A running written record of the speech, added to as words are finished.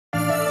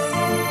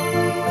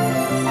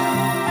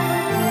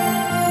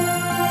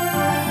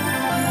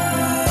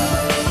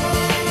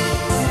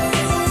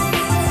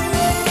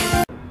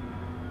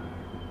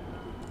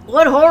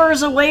What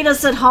horrors await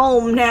us at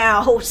home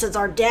now, since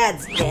our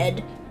dad's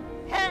dead?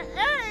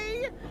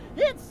 Hey!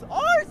 It's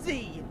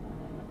Arzette!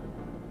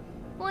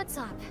 What's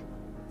up?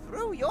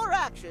 Through your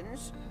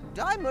actions,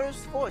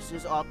 Daimer's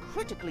forces are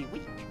critically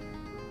weak.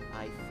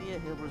 I fear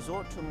he'll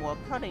resort to more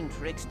cunning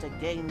tricks to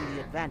gain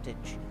the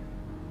advantage.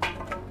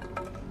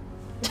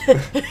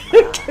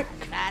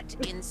 That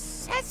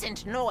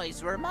incessant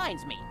noise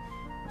reminds me.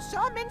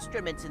 Some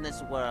instruments in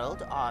this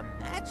world are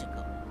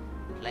magical.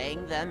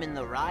 Playing them in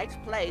the right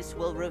place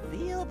will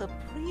reveal the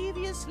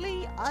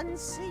previously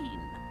unseen.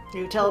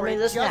 You tell me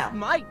this now. Just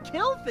might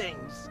kill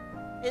things.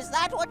 Is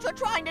that what you're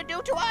trying to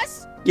do to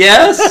us?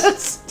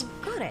 Yes!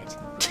 Got it.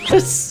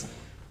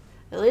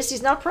 At least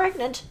he's not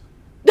pregnant.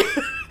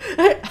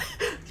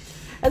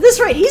 At this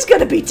rate, he's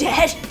gonna be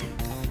dead.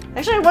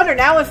 Actually, I wonder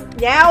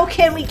now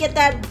can we get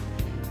that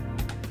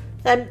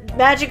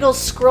magical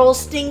scroll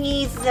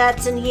stingy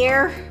that's in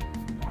here?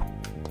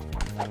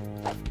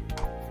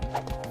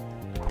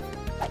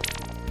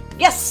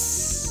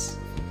 Yes!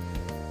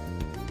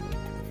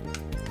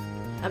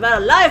 How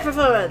about a live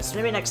performance?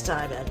 Maybe next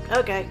time, then.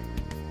 Okay.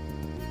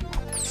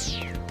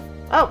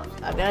 Oh,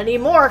 I'm gonna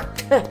need more.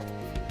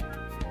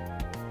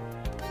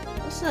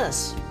 What's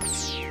this?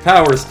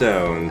 Power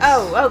stones.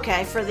 Oh,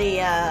 okay, for the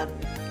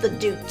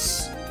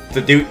dutes.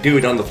 The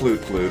dude on the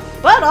flute.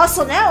 But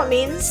also now it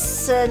means,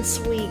 since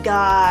we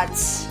got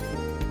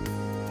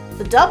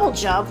the double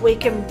jump, we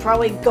can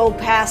probably go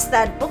past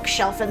that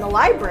bookshelf in the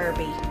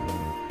library.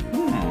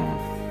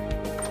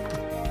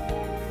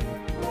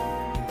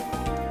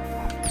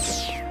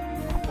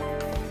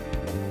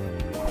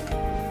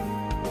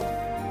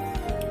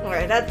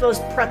 Alright, that goes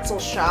pretzel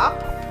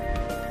shop.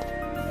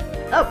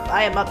 Oh,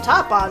 I am up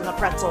top on the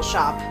pretzel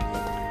shop.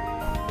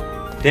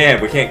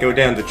 Damn, we can't go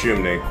down the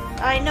chimney.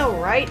 I know,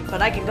 right?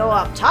 But I can go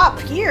up top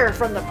here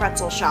from the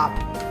pretzel shop.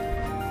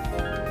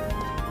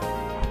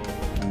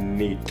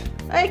 Neat.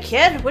 Hey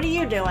kid, what are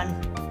you doing?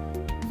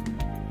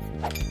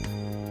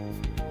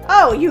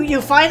 Oh,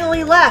 you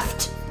finally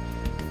left!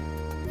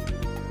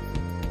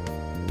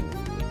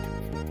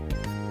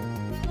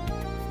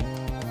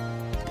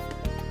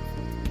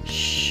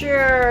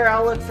 Sure,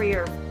 I'll look for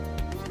your...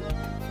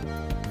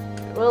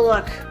 We'll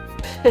look.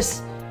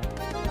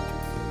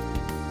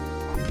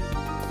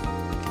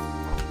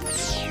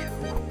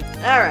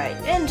 Alright,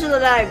 into the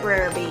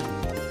library.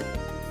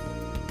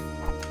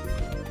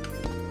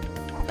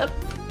 Up.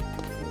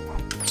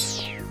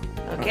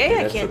 Okay,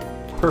 I that's can't... the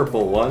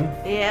purple one.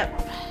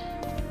 Yep.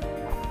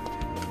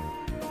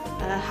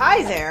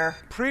 Hi there.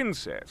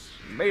 Princess,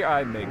 may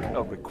I make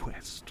a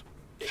request?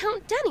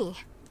 Count Denny,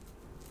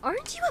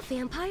 aren't you a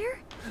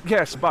vampire?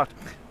 Yes, but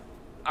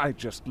I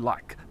just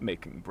like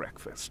making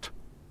breakfast.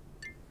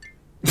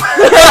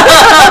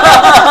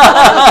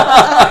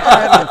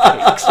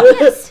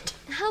 Yes.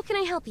 How can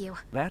I help you?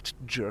 That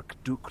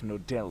jerk Duke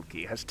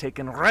Nodelki has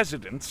taken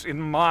residence in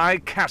my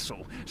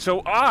castle,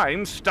 so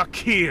I'm stuck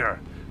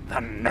here. The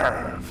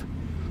nerve.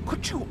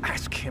 Could you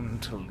ask him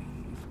to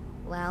leave?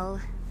 Well,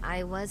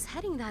 I was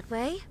heading that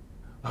way.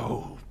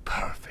 Oh,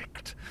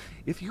 perfect.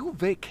 If you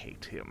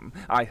vacate him,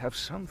 I have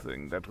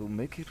something that will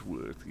make it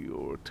worth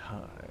your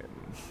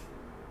time.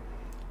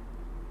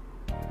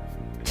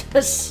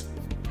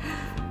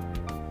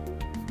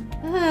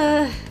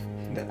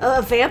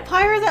 A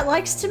vampire that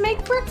likes to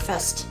make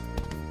breakfast.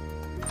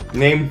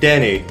 Named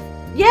Denny.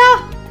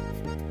 Yeah.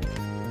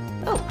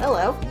 Oh,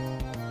 hello.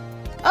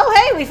 Oh,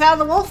 hey, we found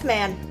the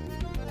Wolfman.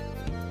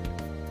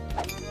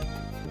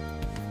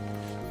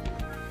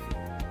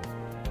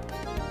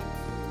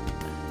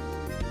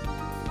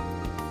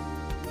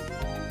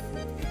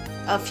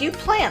 A few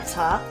plants,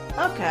 huh?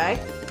 Okay.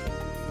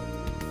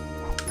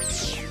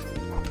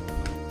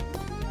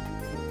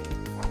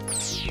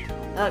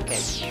 Okay.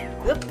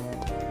 Oop.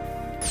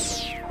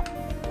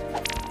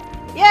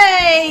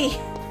 Yay!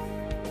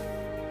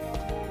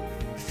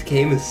 This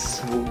game is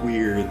so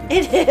weird.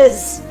 It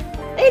is.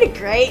 Ain't it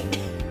great?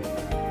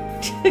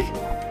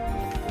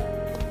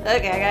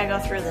 Okay, I gotta go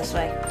through this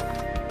way.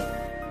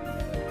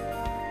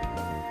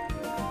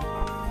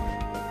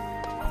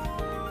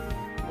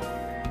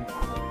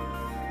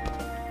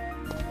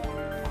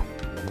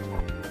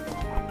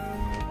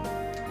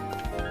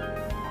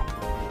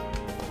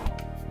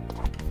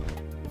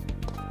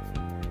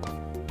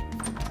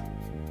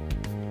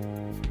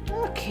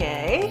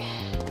 Okay.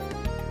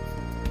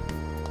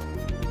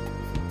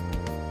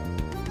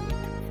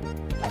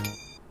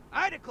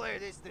 I declare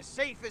this the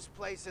safest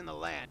place in the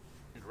land,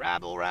 and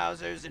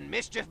rabble-rousers and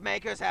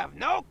mischief-makers have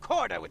no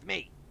quarter with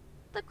me.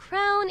 The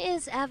Crown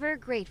is ever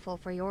grateful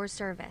for your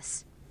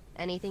service.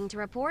 Anything to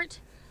report?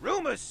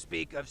 Rumors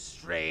speak of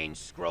strange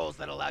scrolls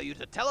that allow you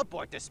to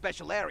teleport to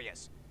special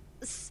areas.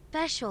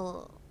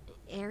 Special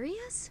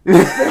areas?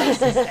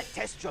 Places that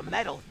test your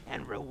mettle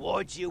and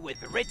reward you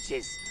with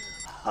riches.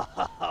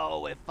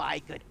 Oh, if I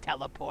could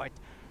teleport,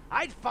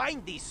 I'd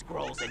find these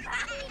scrolls and...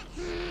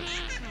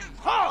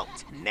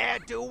 Halt,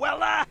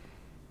 ne'er-do-weller!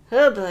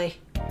 Oh boy.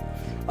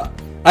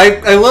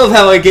 I love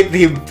how I get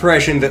the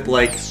impression that,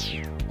 like,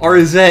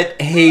 Arzette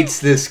hates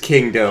this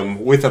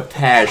kingdom with a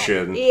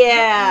passion.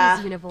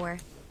 Yeah. Univore,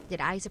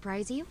 did I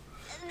surprise you?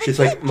 She's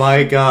like,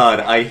 my god,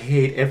 I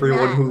hate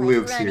everyone who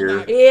lives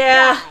here.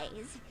 Yeah.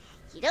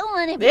 You don't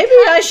want to be Maybe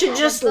I should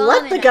just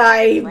let the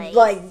guy,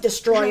 like,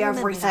 destroy I remember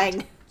everything.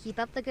 that. Keep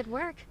up the good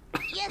work.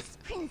 Yes,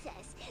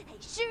 princess. I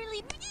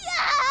surely.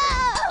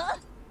 Ah!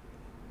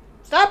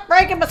 Stop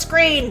breaking my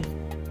screen!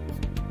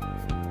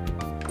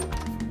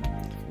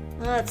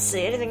 Let's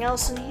see, anything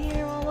else in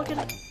here while looking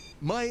at...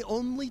 My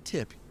only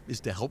tip is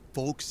to help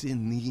folks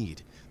in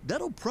need.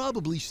 That'll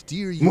probably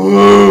steer you.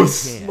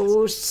 Moose!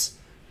 Moose.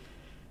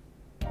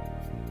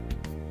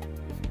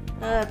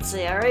 Let's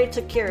see, I already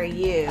took care of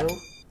you.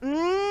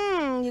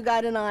 You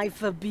got an eye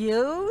for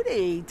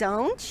beauty,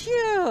 don't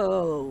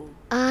you?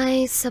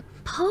 I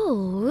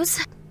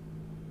suppose.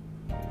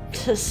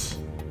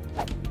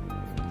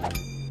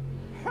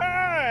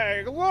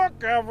 Hey,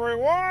 look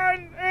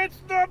everyone! It's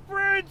the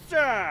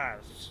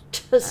princess!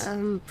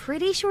 I'm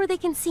pretty sure they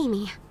can see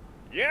me.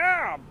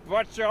 Yeah,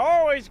 but you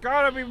always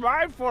gotta be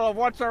mindful of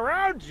what's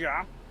around you.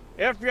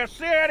 If you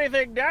see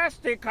anything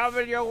nasty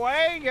coming your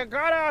way, you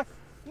gotta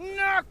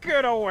knock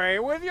it away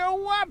with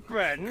your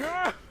weapon.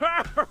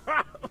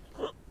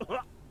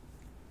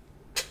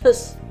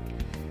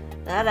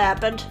 That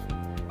happened.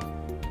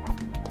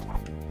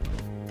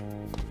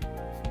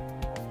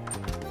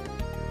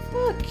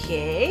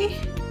 Okay.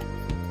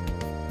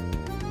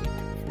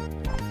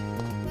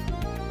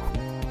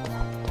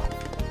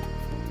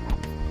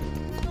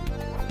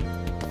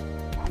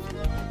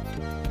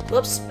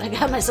 Whoops, I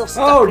got myself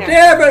stuck Oh, there.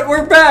 damn it,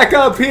 we're back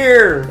up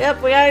here!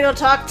 Yep, we gotta go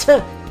talk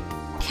to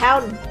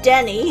Count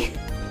Denny.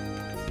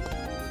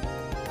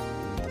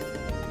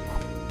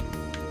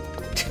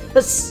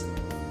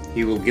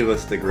 He will give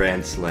us the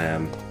Grand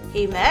Slam.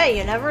 He may,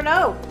 you never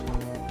know.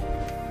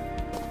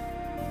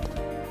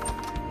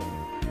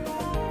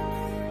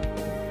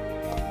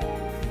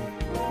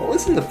 What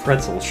was in the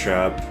pretzel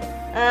shop?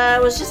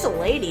 It was just a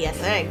lady, I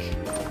think.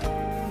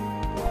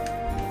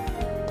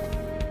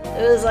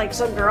 It was like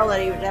some girl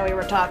that we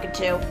were talking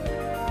to.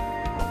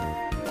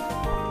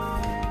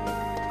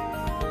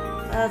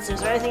 Let's see,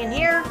 is there anything in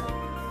here?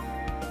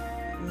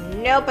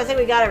 Nope, I think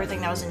we got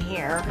everything that was in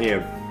here.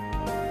 Yeah.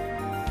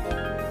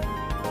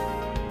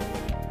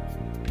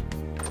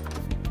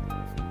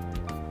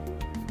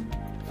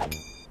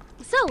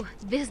 So,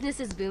 business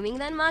is booming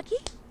then, Maki?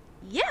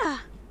 Yeah,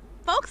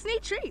 folks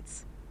need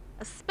treats,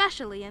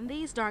 especially in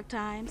these dark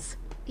times.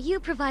 You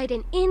provide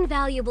an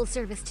invaluable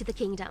service to the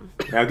kingdom.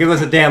 Now give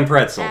us a damn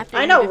pretzel. After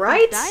I know, you defeat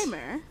right?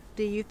 Dimer,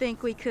 do you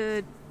think we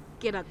could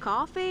get a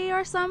coffee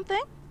or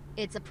something?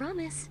 It's a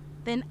promise.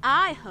 Then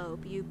I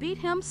hope you beat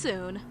him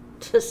soon.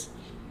 Just,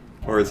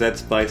 Or is that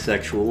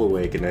bisexual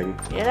awakening?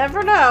 you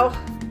never know.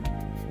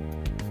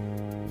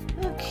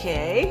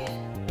 Okay.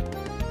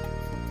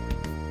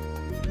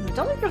 I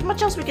don't think there's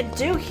much else we can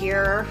do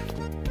here.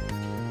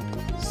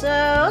 So,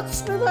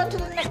 let's move on to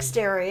the next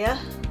area.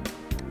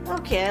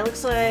 Okay,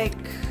 looks like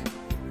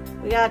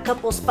we got a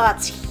couple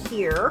spots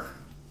here.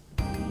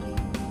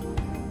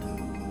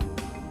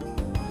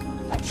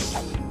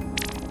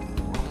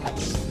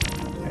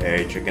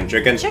 Hey, chicken,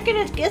 chicken. Chicken,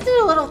 is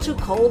it a little too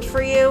cold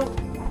for you?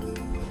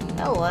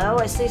 Hello,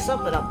 I see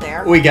something up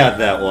there. We got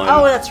that one.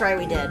 Oh, that's right,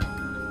 we did.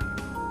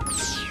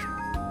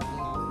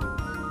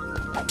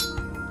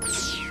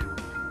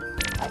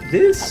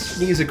 This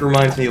music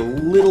reminds me a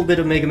little bit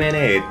of Mega Man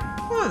 8.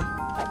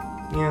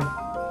 Yeah.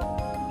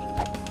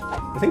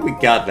 I think we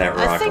got that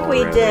rock I think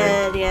already. we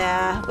did,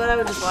 yeah. But I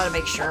would just want to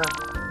make sure.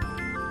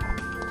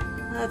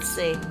 Let's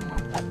see.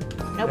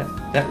 Nope.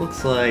 That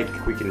looks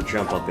like we can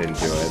jump up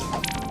into it.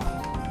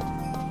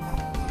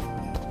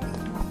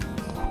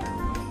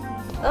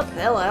 Oh,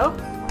 hello.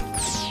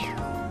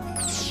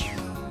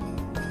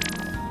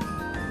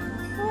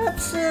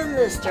 What's in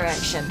this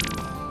direction?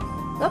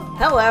 Oh,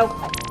 hello.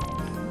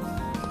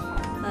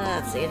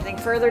 Let's see, anything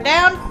further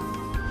down?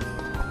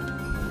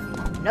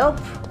 Nope.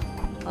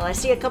 Well, I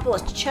see a couple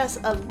of chests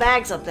of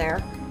bags up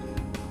there.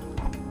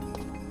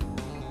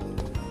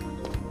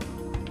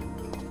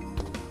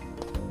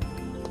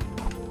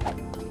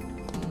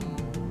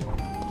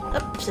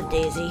 Oops, a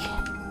daisy.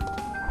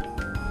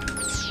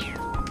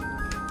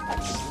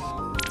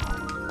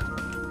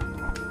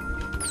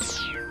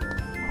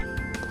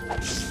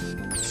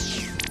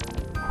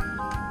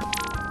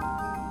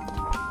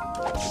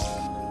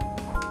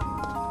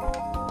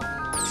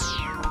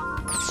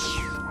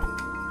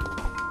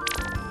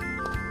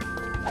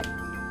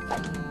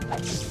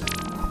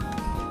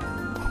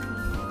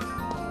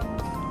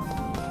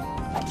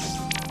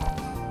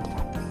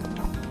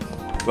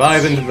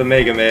 Vibe into the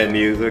Mega Man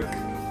music.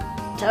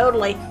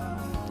 Totally.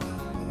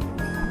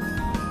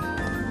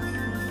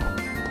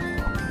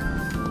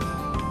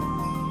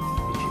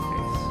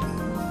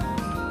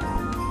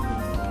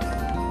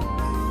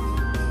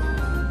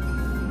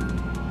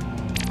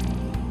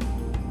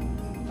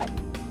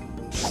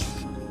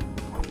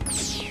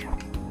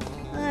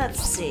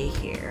 Let's see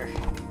here.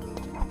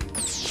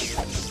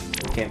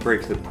 Can't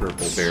break the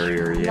purple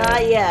barrier yet.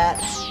 Not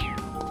yet.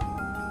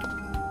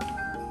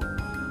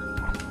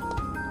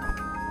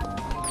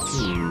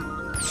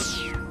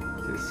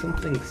 There's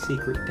something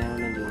secret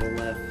down into the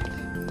left.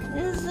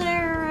 Is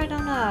there? I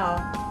don't know.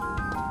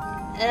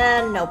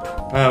 Nope.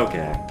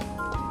 Okay.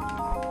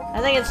 I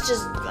think it's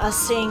just us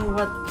seeing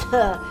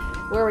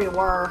where we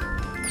were.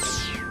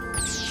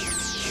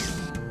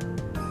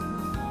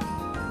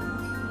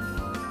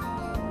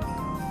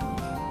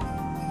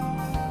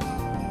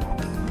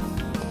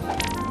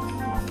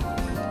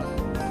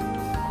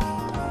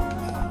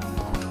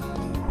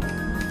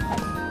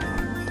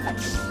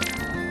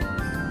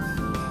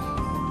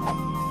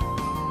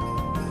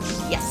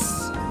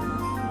 Yes.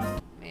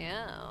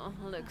 Yeah,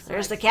 looks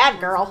There's like the cat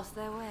someone's girl. lost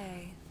their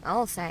way.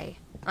 I'll say.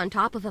 On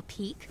top of a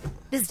peak?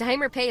 Does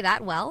Dimer pay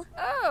that well?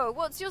 Oh,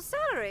 what's your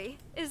salary?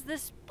 Is the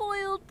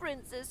spoiled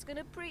princess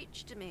gonna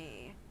preach to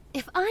me?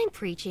 If I'm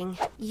preaching,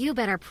 you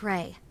better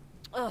pray.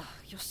 Ugh,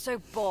 you're so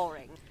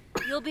boring.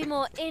 You'll be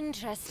more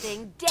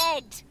interesting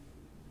dead.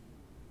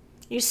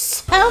 You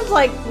sound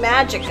like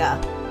Magica.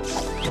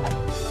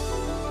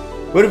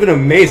 Would have been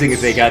amazing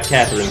if they got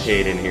Catherine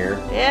Tate in here.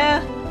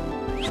 Yeah.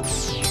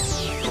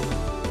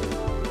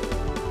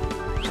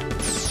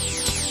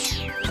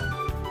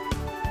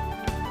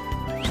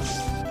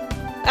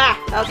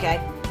 Ah,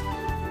 okay.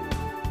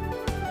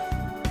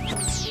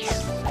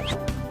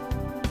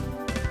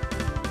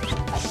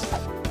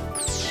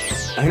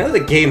 I know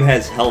the game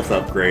has health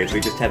upgrades, we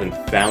just haven't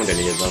found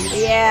any of them.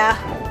 Yeah.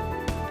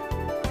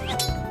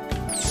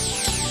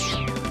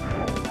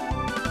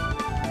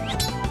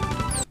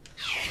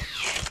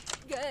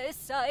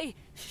 Guess I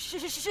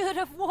should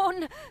have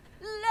worn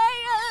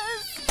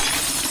layers.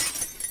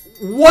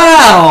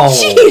 Wow!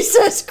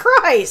 Jesus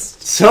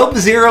Christ!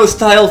 Sub-Zero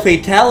style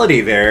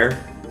fatality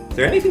there. Is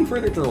there anything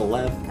further to the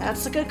left?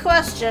 That's a good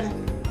question.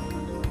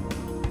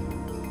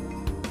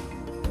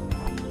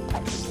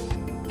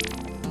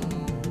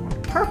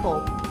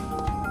 Purple.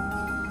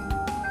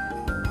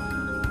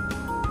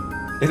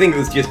 I think it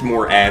was just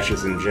more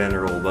ashes in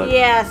general, but...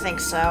 Yeah, I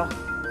think so.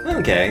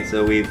 Okay,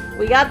 so We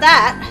got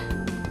that.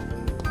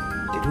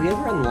 Did we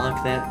ever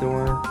unlock that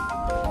door?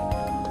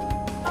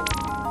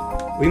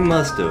 We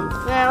must have.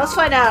 Yeah, let's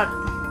find out.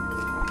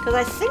 Because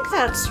I think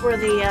that's where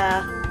the,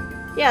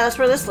 yeah, that's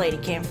where this lady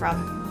came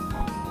from.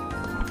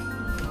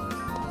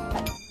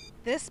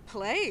 This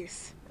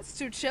place. It's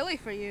too chilly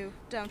for you,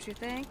 don't you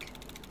think?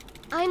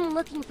 I'm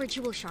looking for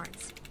jewel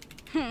shards.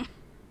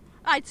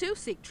 I too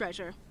seek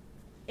treasure.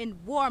 In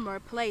warmer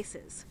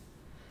places.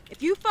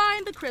 If you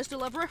find the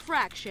crystal of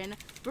refraction,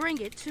 bring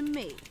it to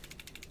me.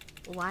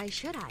 Why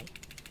should I?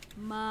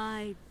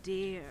 My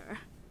dear,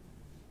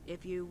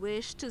 if you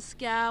wish to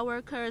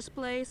scour cursed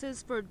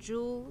places for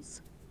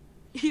jewels,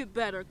 you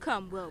better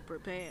come well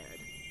prepared.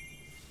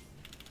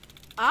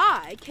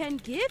 I can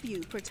give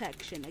you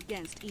protection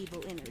against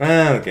evil energy.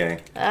 Okay.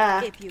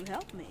 If you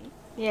help me.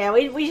 Yeah,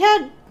 we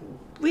had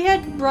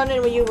run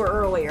in with you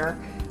earlier.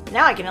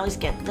 Now I can at least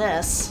get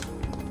this.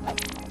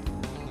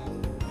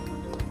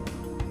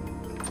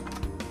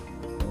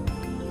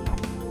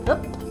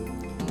 Oop.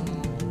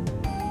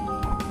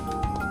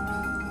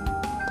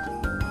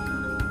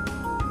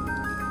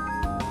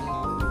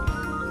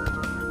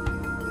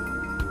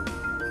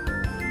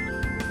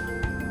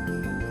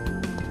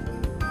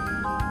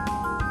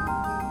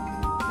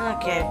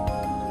 Okay.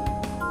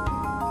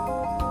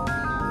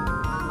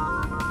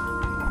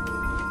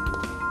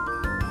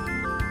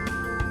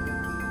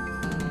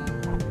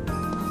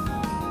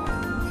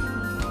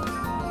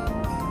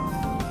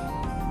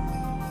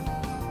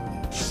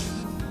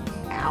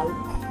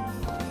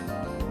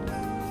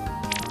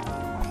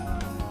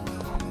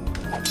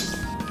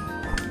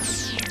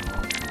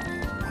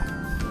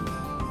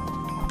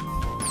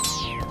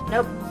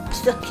 Nope,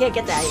 still can't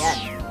get that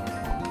yet.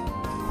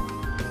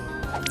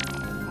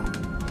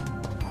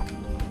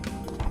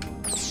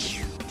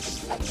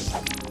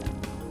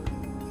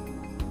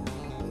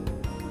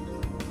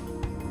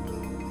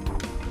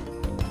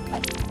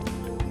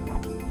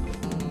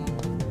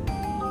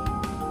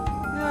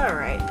 All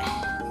right.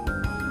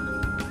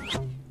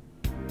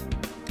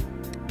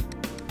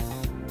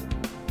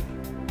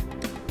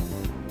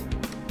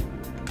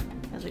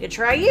 Guess we could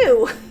try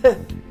you.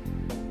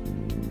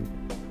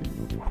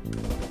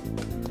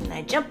 And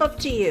I jump up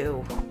to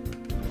you.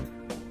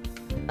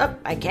 Up,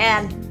 I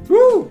can.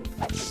 Woo!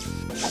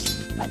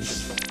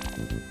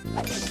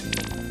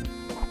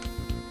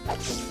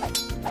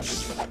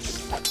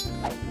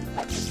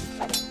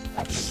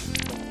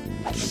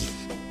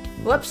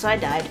 Whoops, I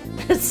died.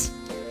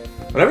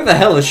 Whatever the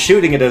hell is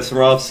shooting at us from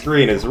off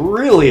screen is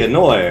really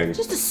annoying.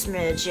 Just a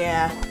smidge,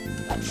 yeah.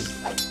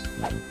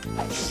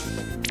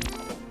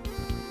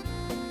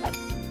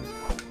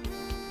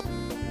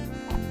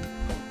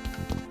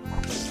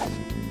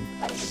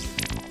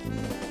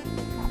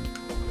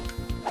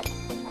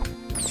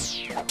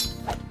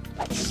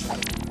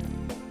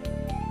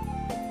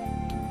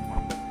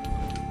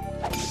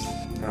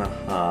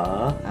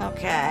 Uh-huh.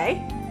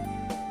 Okay.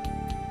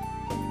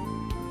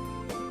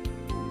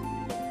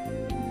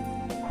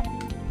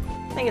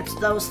 I think it's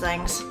those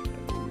things.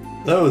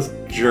 Those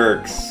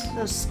jerks.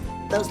 Those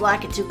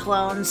Lakitu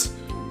clones.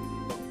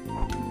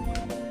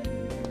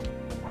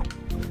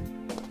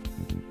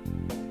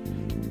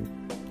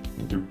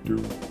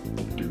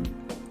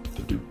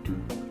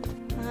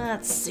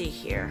 Let's see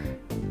here.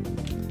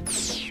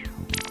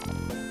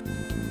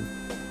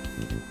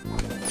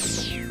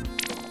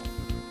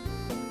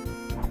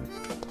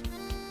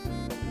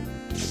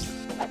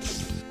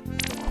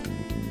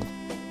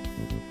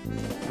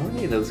 How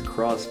many of those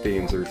cross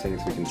beams are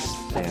things we can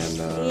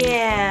stand on?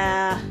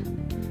 Yeah.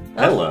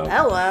 Hello. Oh,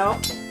 hello.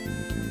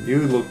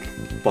 You look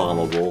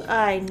bombable.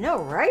 I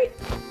know, right?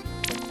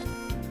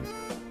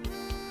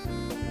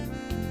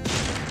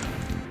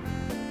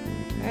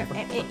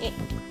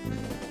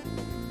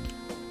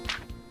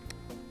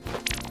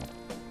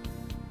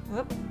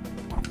 Whoop.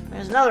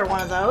 There's another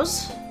one of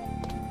those.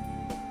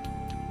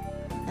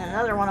 And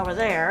another one over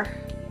there.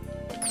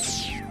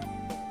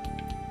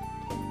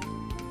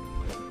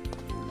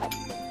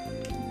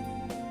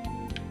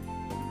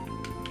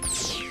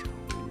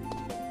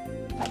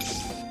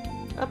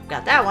 Oh,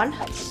 got that one.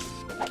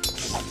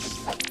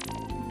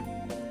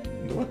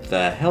 What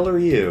the hell are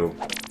you?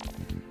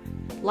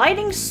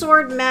 Lightning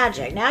Sword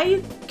Magic. Now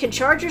you can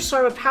charge your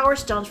sword with power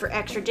stones for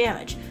extra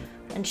damage.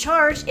 When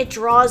charged, it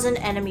draws in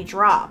enemy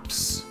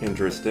drops.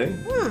 Interesting.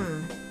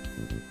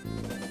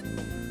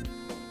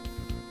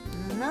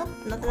 Nope,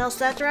 nothing else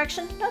that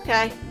direction?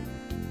 Okay.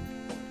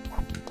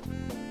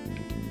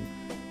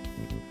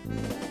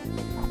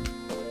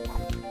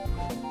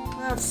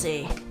 Let's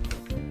see.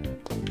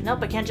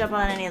 Nope, I can't jump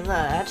on any of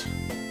that.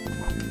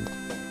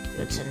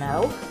 Good to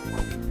know.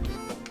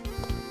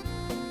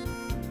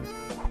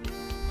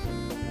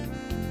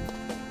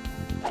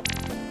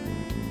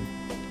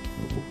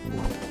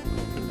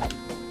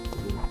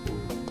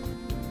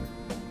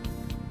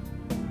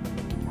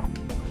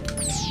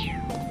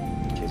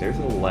 Okay, there's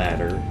a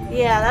ladder.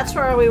 Yeah, that's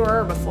where we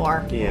were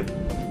before. Yep.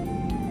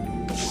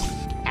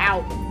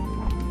 Ow.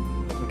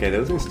 Okay,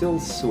 those are still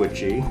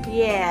switchy.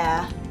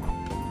 Yeah.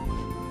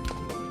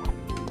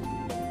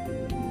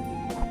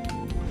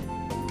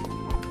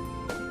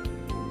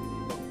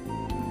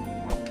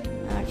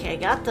 Okay,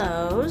 got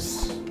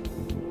those.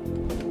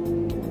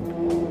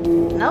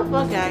 Nope,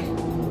 okay.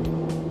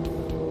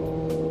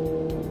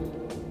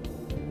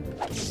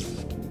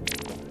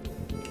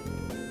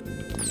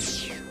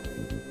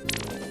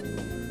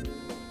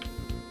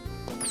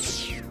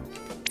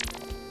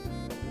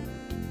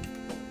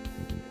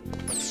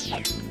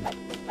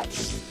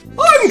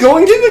 I'm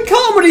going to the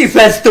comedy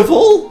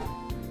festival!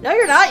 No,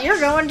 you're not. You're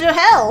going to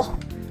hell.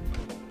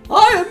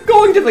 I am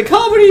going to the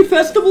comedy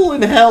festival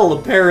in hell,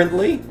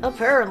 apparently.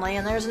 Apparently,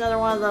 and there's another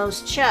one of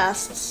those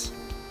chests.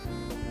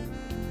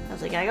 I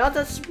was like, I got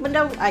this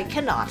window? I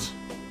cannot.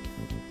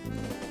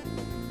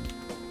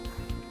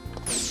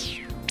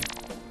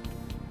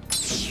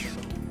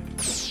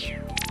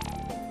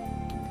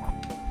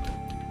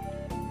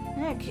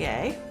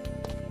 Okay.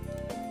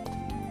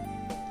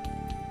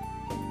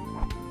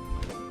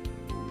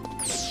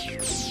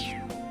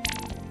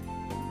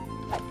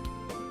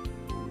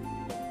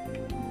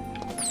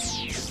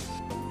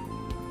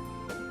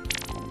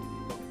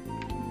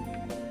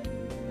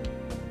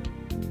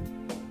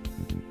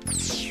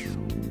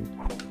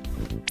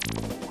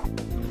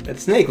 That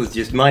snake was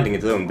just minding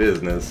its own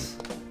business.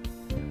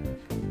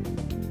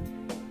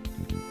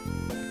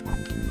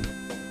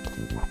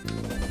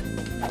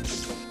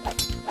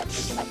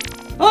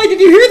 Oh, did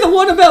you hear the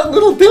one about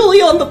little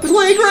Billy on the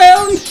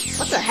playground?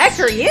 What the heck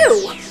are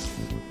you?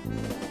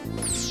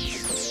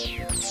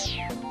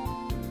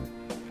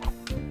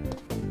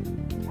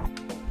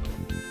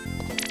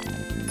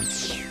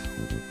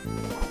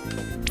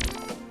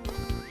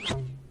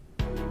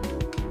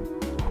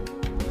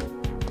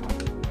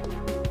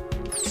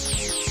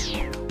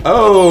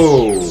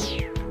 Oh!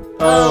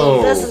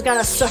 Oh! This is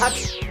gonna suck.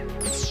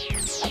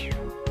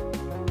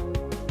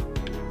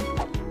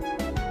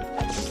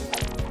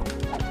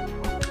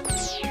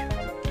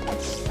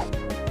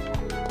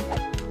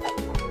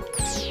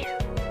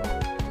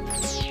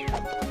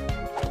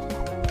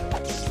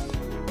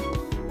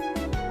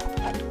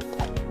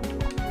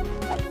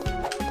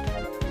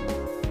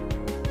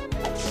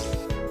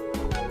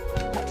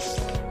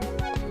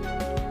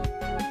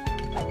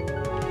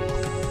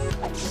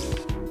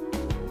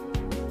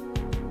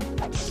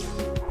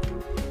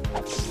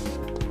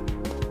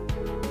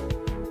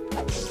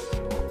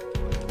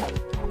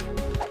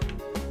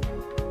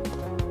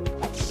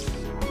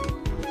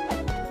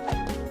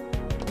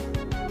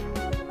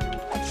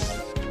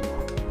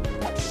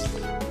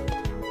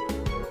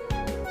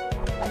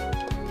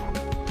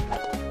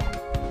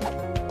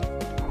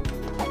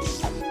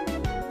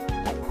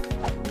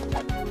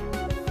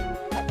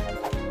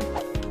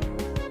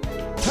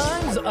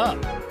 Up.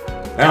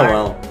 Oh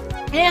well.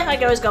 Yeah, I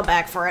can always go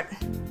back for it.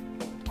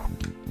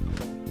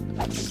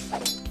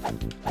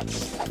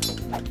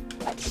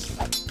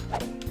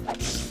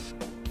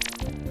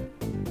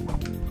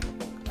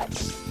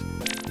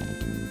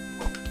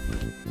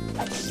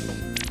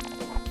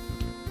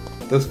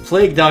 Those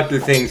plague doctor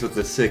things with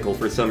the sickle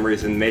for some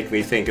reason make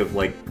me think of,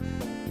 like,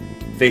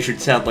 they should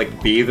sound like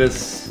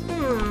Beavis.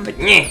 Like,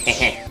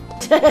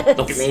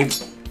 look at me.